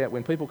talk about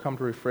when people come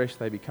to Refresh,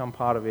 they become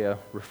part of our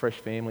Refresh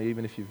family,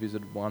 even if you've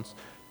visited once,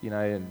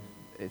 and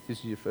if this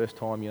is your first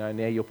time,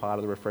 now you're part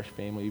of the Refresh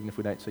family, even if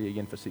we don't see you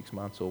again for 6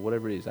 months or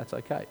whatever it is, that's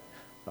okay.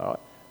 All right.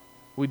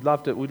 We'd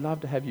love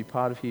to have you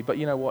part of here, but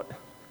you know what?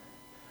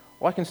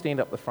 I can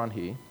stand up the front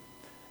here,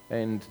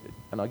 and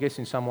I guess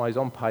in some ways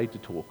I'm paid to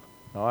talk.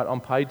 All right?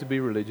 I'm paid to be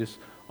religious.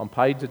 I'm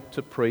paid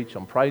to preach.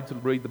 I'm paid to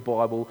read the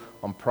Bible.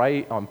 I'm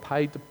paid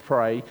to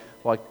pray. You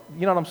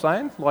know what I'm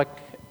saying?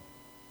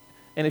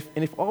 And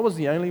if I was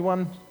the only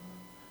one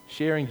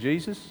sharing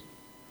Jesus,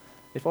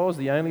 if I was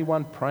the only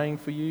one praying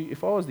for you,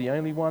 if I was the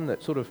only one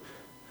that sort of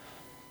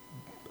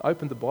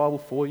opened the Bible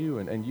for you,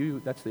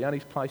 and that's the only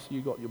place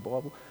you got your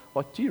Bible,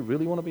 do you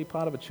really want to be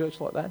part of a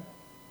church like that?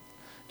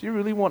 Do you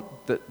really want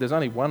that there's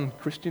only one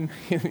Christian,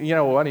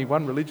 or only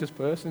one religious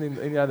person,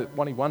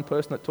 only one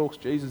person that talks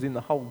Jesus in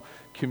the whole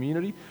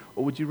community?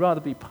 Or would you rather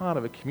be part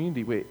of a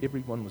community where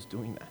everyone was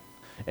doing that?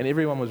 And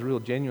everyone was real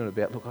genuine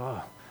about,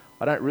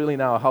 I don't really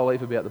know a whole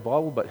heap about the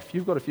Bible, but if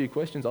you've got a few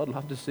questions, I'd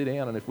love to sit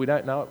down, and if we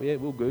don't know it,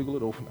 we'll Google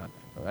it, or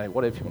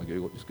whatever you want to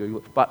Google it, just Google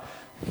it. But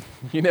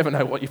you never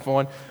know what you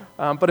find.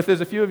 But if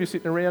there's a few of you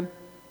sitting around,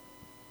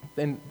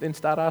 then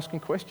start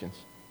asking questions.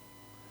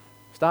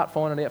 Start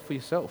finding out for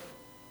yourself.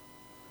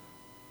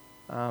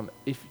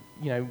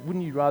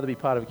 Wouldn't you rather be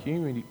part of a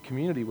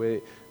community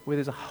where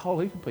there's a whole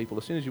heap of people?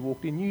 As soon as you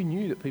walked in, you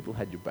knew that people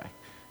had your back.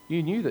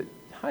 You knew that,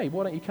 hey,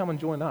 why don't you come and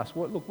join us?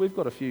 Look, we've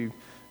got a few,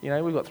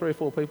 we've got 3 or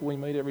 4 people we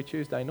meet every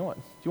Tuesday night.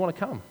 Do you want to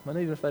come? And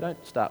even if they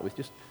don't start with,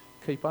 just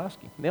keep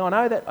asking. Now, I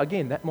know that,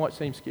 again, that might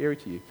seem scary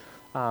to you,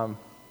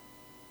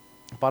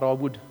 but I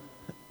would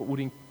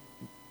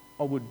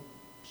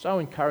so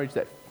encourage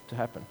that to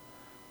happen.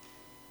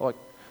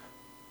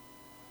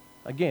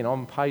 Again,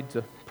 I'm paid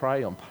to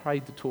pray, I'm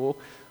paid to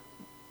talk.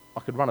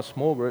 I could run a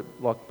small group,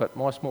 but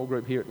my small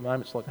group here at the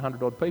moment is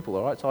 100 odd people,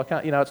 all right? So I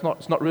can't, it's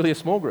not really a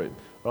small group,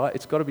 right?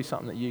 It's got to be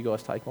something that you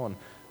guys take on.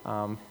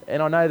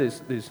 And I know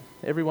there's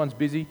everyone's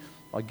busy.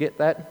 I get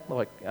that.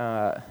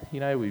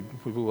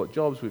 We've all got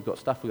jobs, we've got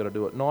stuff we've got to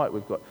do at night,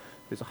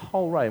 there's a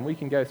whole array, and we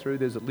can go through,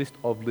 there's a list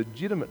of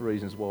legitimate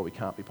reasons why we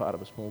can't be part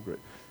of a small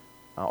group.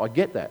 I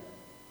get that.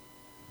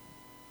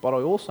 But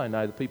I also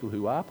know the people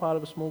who are part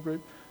of a small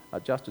group are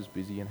just as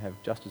busy and have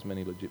just as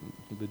many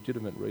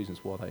legitimate reasons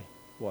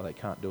why they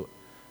can't do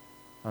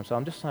it. So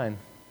I'm just saying,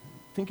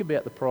 think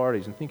about the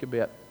priorities and think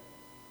about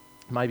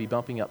maybe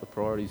bumping up the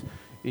priorities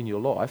in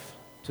your life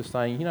to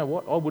saying, you know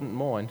what, I wouldn't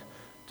mind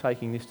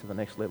taking this to the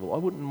next level. I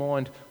wouldn't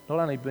mind not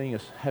only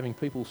having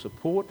people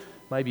support,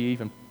 maybe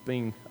even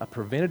being a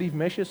preventative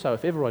measure, so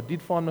if ever I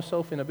did find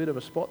myself in a bit of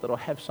a spot, that I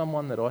have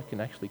someone that I can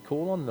actually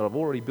call on, that I've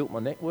already built my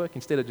network,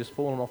 instead of just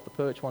falling off the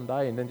perch one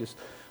day and then just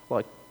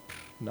like,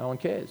 no one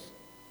cares.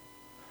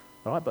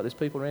 All right, but there's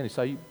people around you,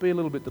 so you be a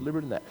little bit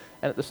deliberate in that.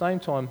 And at the same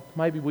time,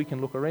 maybe we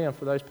can look around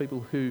for those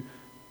people who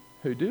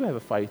do have a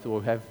faith,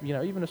 or have, you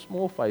know, even a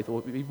small faith,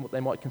 or even what they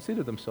might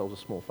consider themselves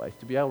a small faith,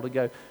 to be able to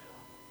go,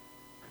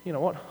 you know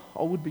what,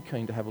 I would be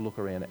keen to have a look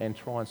around and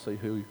try and see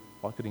who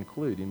I could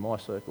include in my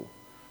circle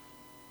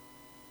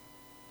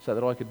so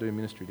that I could do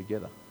ministry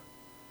together.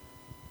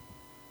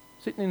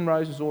 Sitting in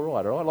rows is all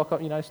right, all right?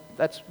 Like, you know,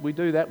 we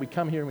do that. We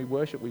come here and we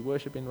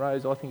worship in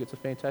rows. I think it's a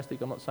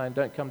fantastic. I'm not saying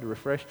don't come to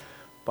refresh,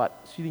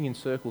 but sitting in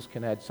circles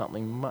can add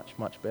something much,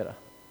 much better.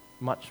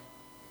 Much,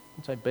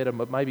 I'd say better,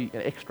 but maybe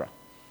an extra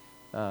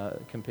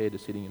compared to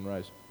sitting in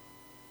rows.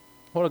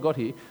 What I've got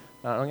here,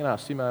 I'm going to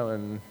ask Simo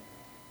and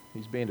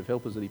his band of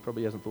helpers that he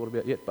probably hasn't thought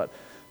about yet, but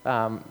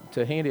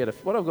to hand out,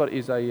 what I've got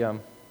is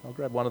I'll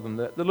grab one of them,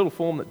 the little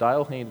form that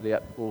Dale handed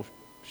out or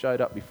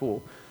showed up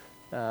before.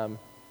 I'll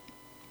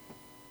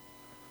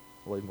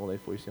leave them all there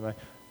for you, Simo.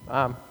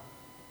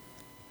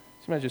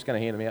 Simo's just going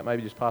to hand them out,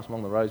 maybe just pass them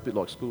along the rows, a bit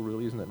like school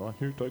really, isn't it? Like,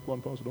 you take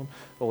one, pass it on,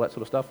 all that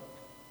sort of stuff.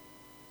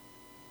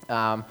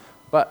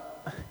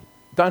 But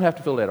don't have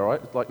to fill that, all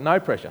right? Like, no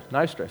pressure,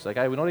 no stress,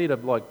 okay? We're not here to,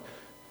 like,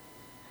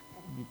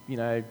 you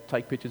know,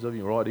 take pictures of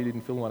you, right? He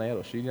didn't fill one out,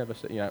 or she never,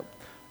 you know.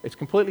 It's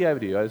completely over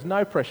to you. There's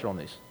no pressure on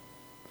this.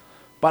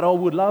 But I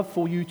would love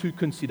for you to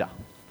consider.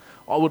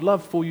 I would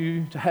love for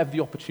you to have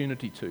the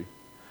opportunity to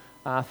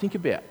think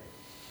about,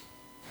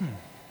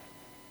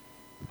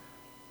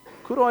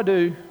 could I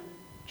do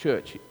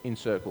church in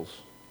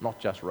circles, not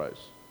just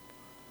rows?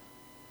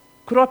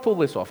 Could I pull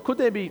this off? Could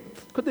there be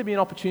an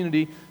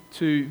opportunity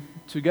to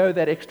go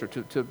that extra,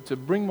 to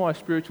bring my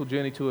spiritual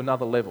journey to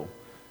another level?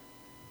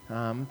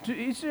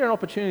 Is there an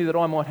opportunity that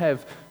I might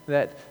have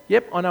that,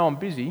 yep, I know I'm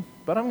busy,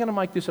 but I'm going to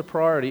make this a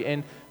priority,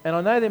 and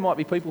I know there might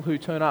be people who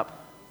turn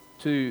up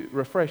to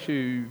refresh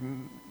who,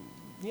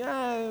 you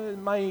know,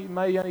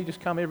 may only just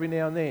come every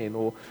now and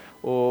then,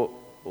 or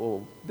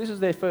this is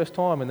their first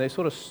time and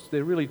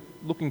they're really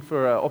looking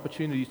for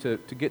opportunities to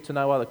get to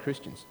know other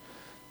Christians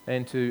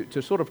and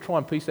to sort of try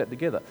and piece that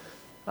together.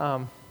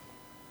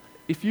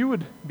 If you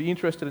would be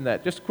interested in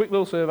that, just a quick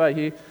little survey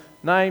here,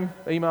 name,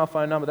 email,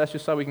 phone number, that's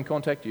just so we can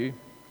contact you.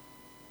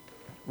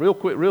 Real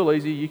quick, real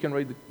easy, you can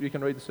read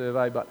the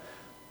survey, but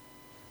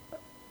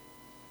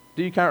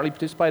do you currently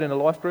participate in a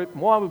life group?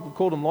 Why we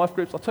call them life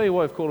groups? I'll tell you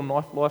why we've called them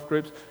life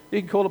groups. You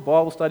can call it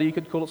Bible study, you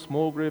could call it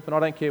small group, and I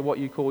don't care what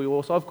you call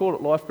yours. So I've called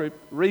it life group.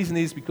 The reason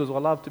is because I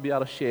love to be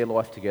able to share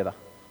life together.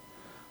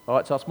 All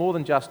right, so it's more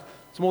than just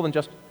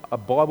a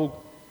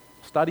Bible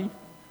study.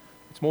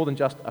 It's more than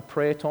just a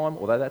prayer time,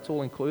 although that's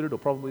all included, or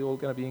probably all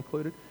going to be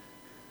included.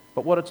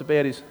 But what it's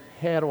about is,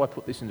 how do I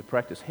put this into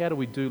practice? How do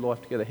we do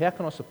life together? How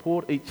can I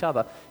support each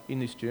other in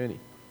this journey?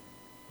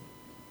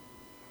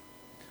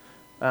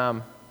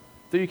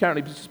 Do you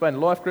currently participate in a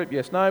life group?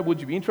 Yes, no.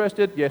 Would you be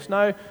interested? Yes,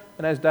 no.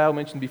 And as Dale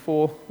mentioned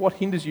before, what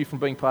hinders you from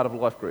being part of a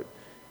life group?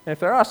 And if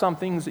there are some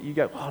things that you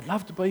go, oh, I'd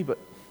love to be, but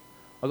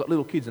I've got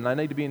little kids and they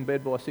need to be in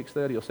bed by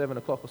 6:30 or 7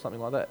 o'clock or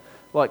something like that.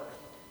 Like,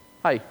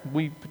 hey,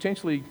 we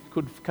potentially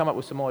could come up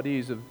with some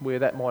ideas of where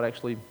that might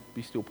actually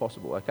be still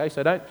possible, okay?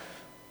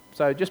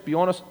 So just be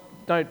honest,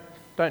 don't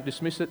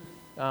dismiss it.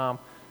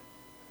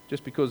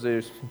 Just because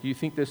you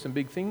think there's some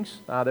big things.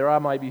 There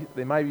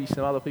may be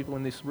some other people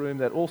in this room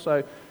that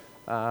also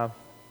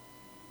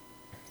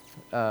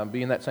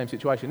be in that same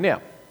situation.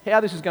 Now,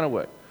 how this is going to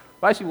work.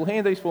 Basically, we'll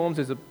hand these forms.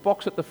 There's a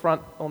box at the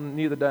front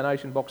near the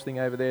donation box thing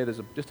over there. There's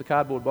just a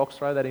cardboard box.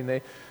 Throw that in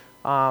there.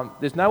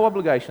 There's no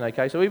obligation,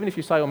 okay? So even if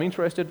you say, I'm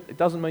interested, it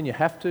doesn't mean you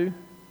have to.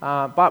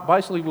 But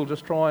basically, we'll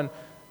just try and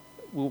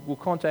we'll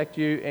contact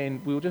you,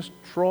 and we'll just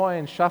try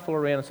and shuffle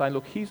around and say,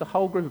 look, here's a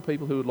whole group of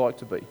people who would like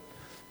to be.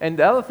 And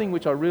the other thing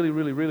which I really,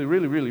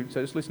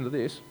 so just listen to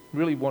this,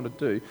 really want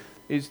to do,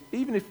 is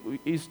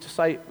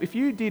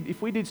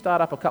if we did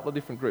start up a couple of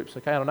different groups,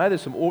 okay, and I know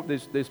there's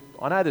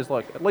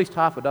like at least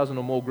half a dozen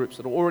or more groups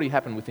that already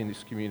happen within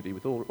this community,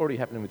 already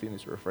happening within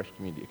this refreshed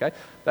community, okay?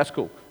 That's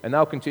cool, and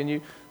they'll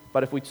continue.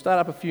 But if we start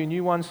up a few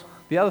new ones,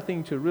 the other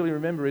thing to really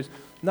remember is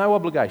no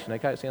obligation,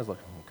 okay? It sounds like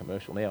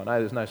commercial now. I know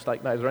there's no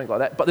steak nose or anything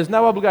like that, but there's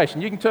no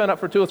obligation. You can turn up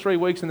for 2 or 3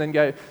 weeks and then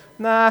go,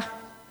 nah,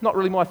 not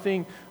really my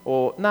thing,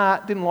 or nah,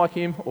 didn't like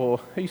him, or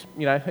he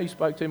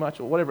spoke too much,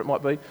 or whatever it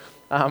might be.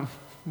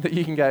 That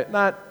you can go,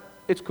 nah,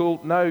 it's cool,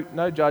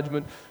 no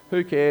judgment,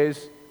 who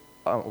cares?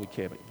 We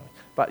care,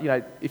 but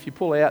if you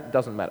pull out, it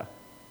doesn't matter.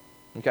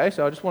 Okay,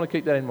 so I just want to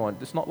keep that in mind.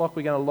 It's not like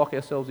we're going to lock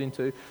ourselves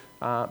into,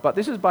 but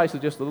this is basically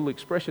just a little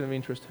expression of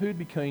interest. Who'd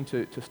be keen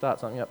to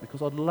start something up?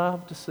 Because I'd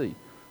love to see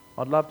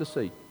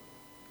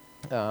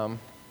um,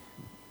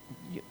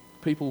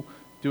 people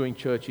doing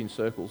church in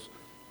circles,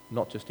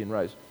 not just in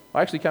rows.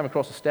 I actually came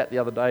across a stat the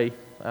other day.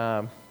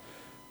 It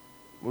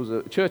was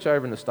a church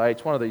over in the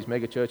States, one of these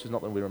mega churches,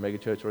 not that we're a mega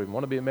church or even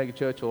want to be a mega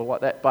church or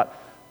like that, but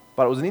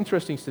it was an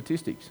interesting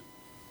statistics.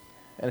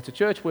 And it's a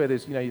church where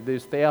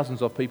there's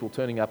thousands of people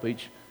turning up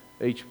each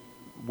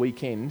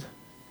weekend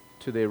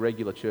to their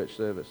regular church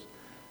service.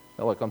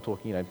 Like I'm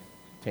talking,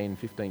 10,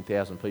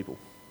 15,000 people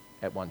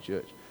at one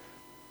church.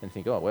 And you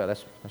think, oh, wow,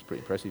 that's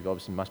pretty impressive.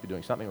 Obviously must be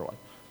doing something right.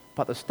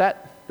 But the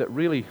stat that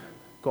really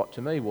got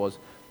to me was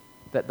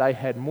that they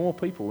had more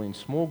people in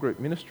small group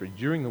ministry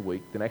during the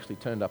week than actually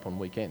turned up on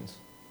weekends.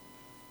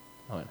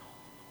 I went,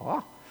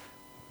 oh,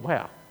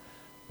 wow.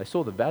 They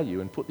saw the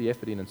value and put the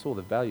effort in and saw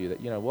the value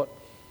that, you know what,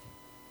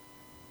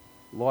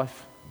 lives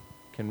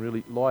can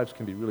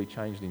be really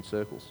changed in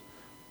circles,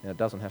 and it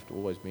doesn't have to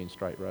always be in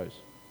straight rows.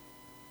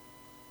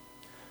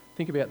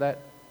 Think about that.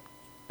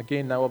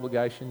 Again, no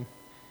obligation,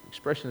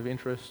 expression of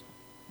interest,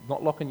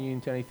 not locking you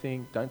into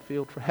anything, don't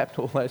feel trapped,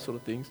 all those sort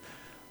of things.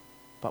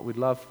 But we'd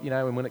love,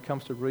 and when it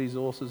comes to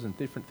resources and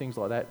different things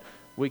like that,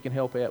 we can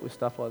help out with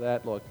stuff like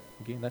that. Like,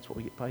 again, that's what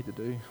we get paid to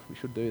do. We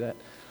should do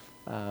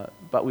that.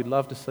 But we'd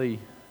love to see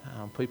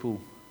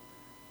people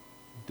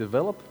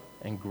develop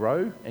and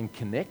grow and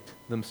connect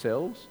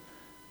themselves,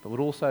 but would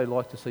also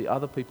like to see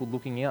other people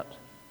looking out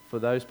for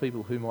those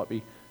people who might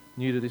be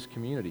new to this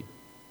community.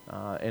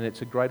 And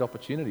it's a great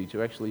opportunity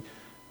to actually,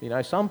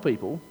 some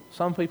people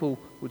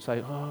would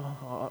say,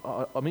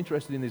 oh, I'm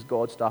interested in this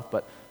God stuff,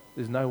 but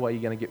there's no way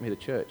you're going to get me to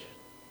church.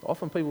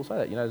 Often people say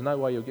that, there's no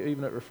way you'll get,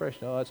 even at Refresh,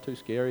 oh, it's too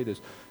scary.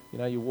 There's,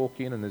 you walk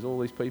in and there's all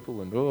these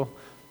people and, well,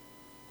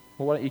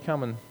 why don't you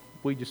come and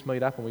we just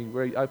meet up and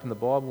we open the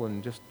Bible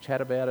and just chat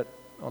about it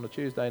on a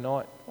Tuesday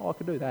night? Oh, I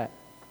could do that,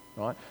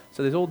 right?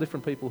 So there's all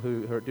different people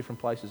who are at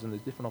different places, and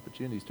there's different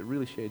opportunities to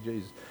really share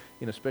Jesus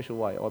in a special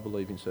way, I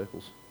believe, in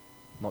circles,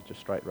 not just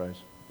straight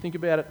rows. Think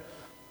about it.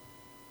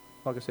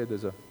 Like I said,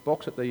 there's a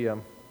box at the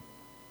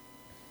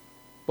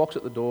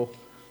door.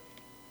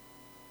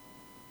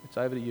 It's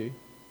over to you.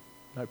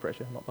 No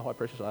pressure, not the high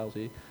pressure sales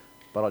here,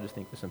 but I just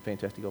think there's some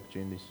fantastic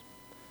opportunities.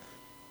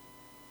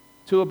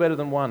 2 are better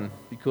than 1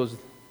 because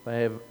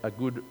they have a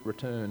good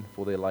return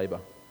for their labour.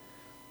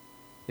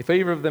 If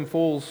either of them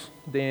falls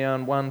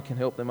down, one can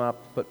help them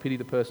up, but pity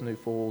the person who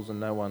falls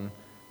and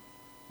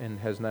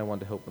has no one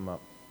to help them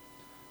up.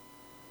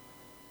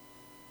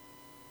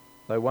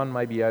 Though one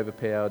may be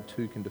overpowered,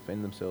 2 can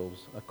defend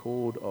themselves. A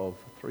cord of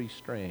 3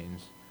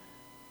 strands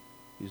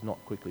is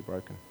not quickly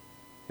broken.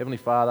 Heavenly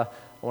Father,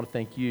 I want to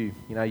thank you.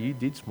 You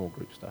did small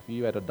group stuff.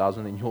 You had a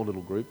dozen in your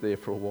little group there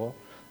for a while,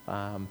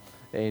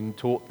 and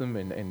taught them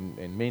and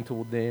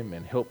mentored them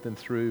and helped them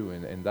through,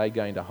 and they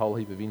gained a whole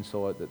heap of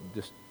insight that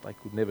just they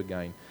could never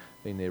gain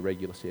in their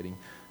regular setting.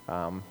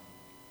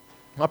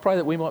 I pray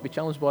that we might be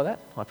challenged by that.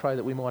 I pray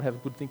that we might have a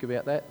good think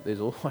about that. There's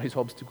always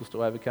obstacles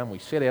to overcome. We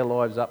set our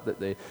lives up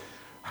that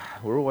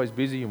we're always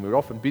busy, and we're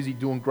often busy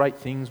doing great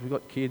things. We've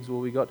got kids, or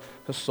we've got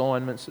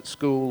assignments at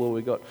school, or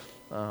we've got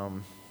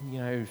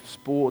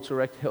sports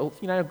or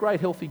health, great,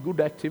 healthy, good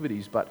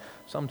activities, but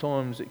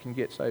sometimes it can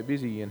get so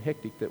busy and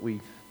hectic that we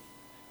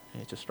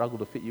just struggle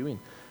to fit you in.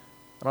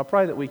 And I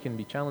pray that we can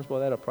be challenged by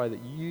that. I pray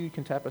that you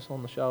can tap us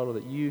on the shoulder,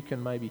 that you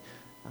can maybe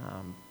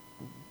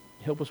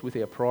help us with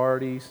our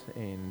priorities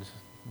and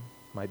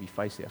maybe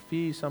face our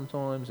fears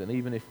sometimes, and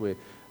even if we're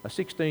a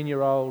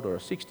 16-year-old or a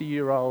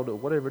 60-year-old or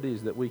whatever it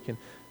is, that we can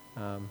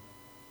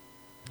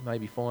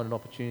maybe find an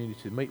opportunity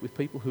to meet with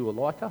people who are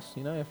like us.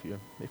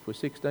 If we're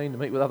 16, to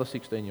meet with other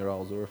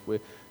 16-year-olds, or if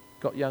we've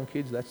got young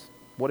kids, that's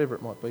whatever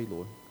it might be,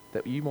 Lord.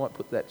 That you might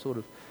put that sort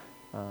of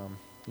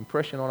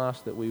impression on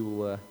us that we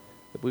will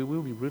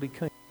be really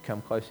keen to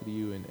come closer to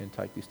you and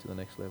take this to the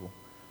next level.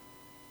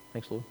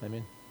 Thanks, Lord.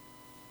 Amen.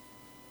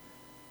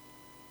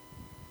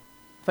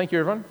 Thank you,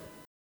 everyone.